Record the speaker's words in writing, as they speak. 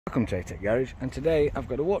Welcome to Tech Garage, and today I've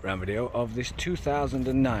got a walk around video of this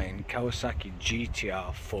 2009 Kawasaki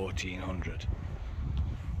Gtr 1400.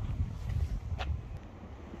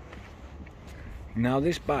 Now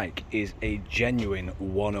this bike is a genuine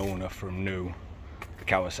one owner from new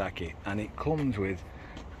Kawasaki, and it comes with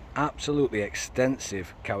absolutely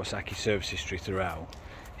extensive Kawasaki service history throughout.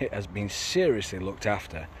 It has been seriously looked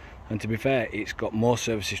after, and to be fair, it's got more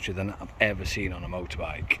service history than I've ever seen on a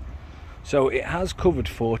motorbike. So it has covered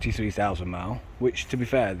 43,000 miles, which to be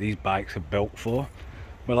fair, these bikes are built for.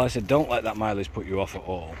 Well, like I said, don't let that mileage put you off at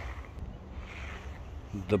all.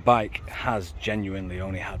 The bike has genuinely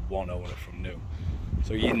only had one owner from new,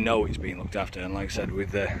 so you know it's been looked after. And like I said,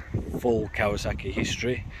 with the full Kawasaki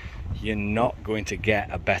history, you're not going to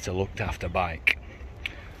get a better looked after bike.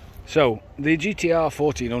 So the GTR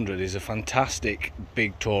 1400 is a fantastic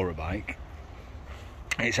big tourer bike.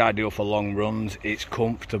 It's ideal for long runs, it's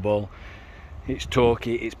comfortable, it's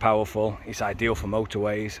torquey, it's powerful, it's ideal for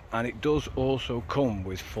motorways, and it does also come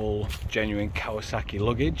with full genuine Kawasaki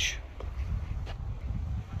luggage.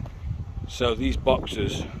 So these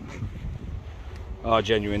boxes are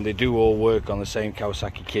genuine, they do all work on the same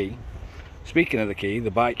Kawasaki key. Speaking of the key,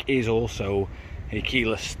 the bike is also a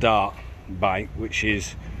keyless start bike, which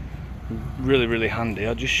is really handy.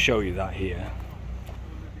 I'll just show you that here.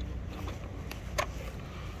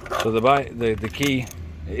 So the key,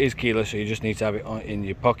 it is keyless, so you just need to have it in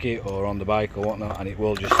your pocket or on the bike or whatnot, and it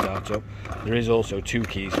will just start up. There is also two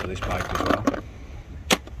keys for this bike as well.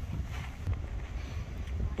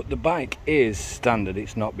 But the bike is standard,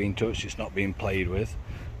 it's not being touched, it's not being played with.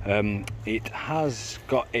 It has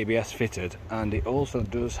got ABS fitted, and it also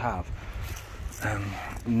does have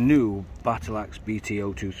new BATTLAX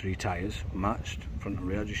BT023 tyres, matched front and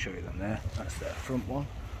rear. I'll just show you them there. That's their front one.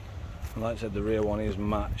 And like I said, the rear one is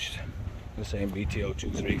matched the same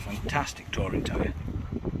BT023, fantastic touring tyre.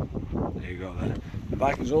 There you go there. The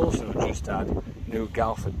bike has also just had new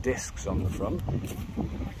Galford discs on the front.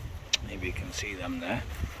 Maybe you can see them there.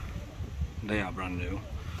 They are brand new,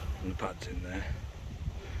 and the pads in there.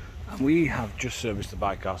 And we have just serviced the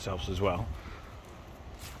bike ourselves as well.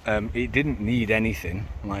 It didn't need anything.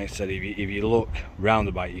 Like I said, if you look round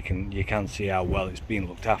the bike, you can see how well it's been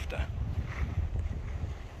looked after.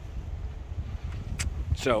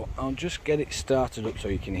 So I'll just get it started up so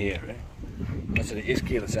you can hear it. Like I said, it is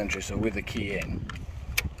keyless entry, so with the key in,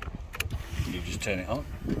 you just turn it on.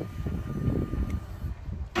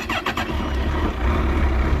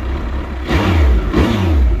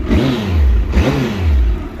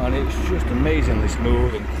 And it's just amazingly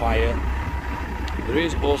smooth and quiet. There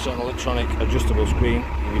is also an electronic adjustable screen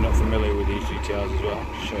if you're not familiar with these GTRs as well.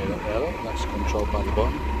 I'll show you that there, look. That's controlled by the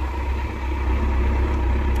button.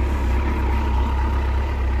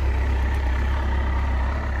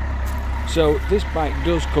 So this bike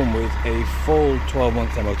does come with a full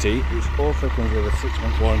 12-month MOT, which also comes with a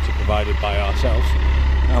 6-month warranty provided by ourselves,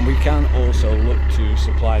 and we can also look to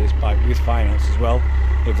supply this bike with finance as well.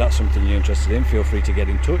 If that's something you're interested in, feel free to get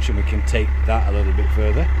in touch and we can take that a little bit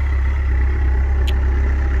further.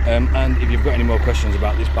 And if you've got any more questions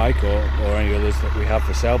about this bike or any others that we have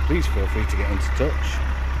for sale, please feel free to get into touch.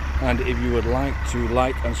 And if you would like to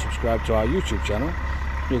like and subscribe to our YouTube channel,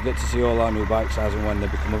 you'll get to see all our new bikes as and when they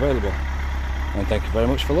become available. And thank you very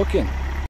much for looking.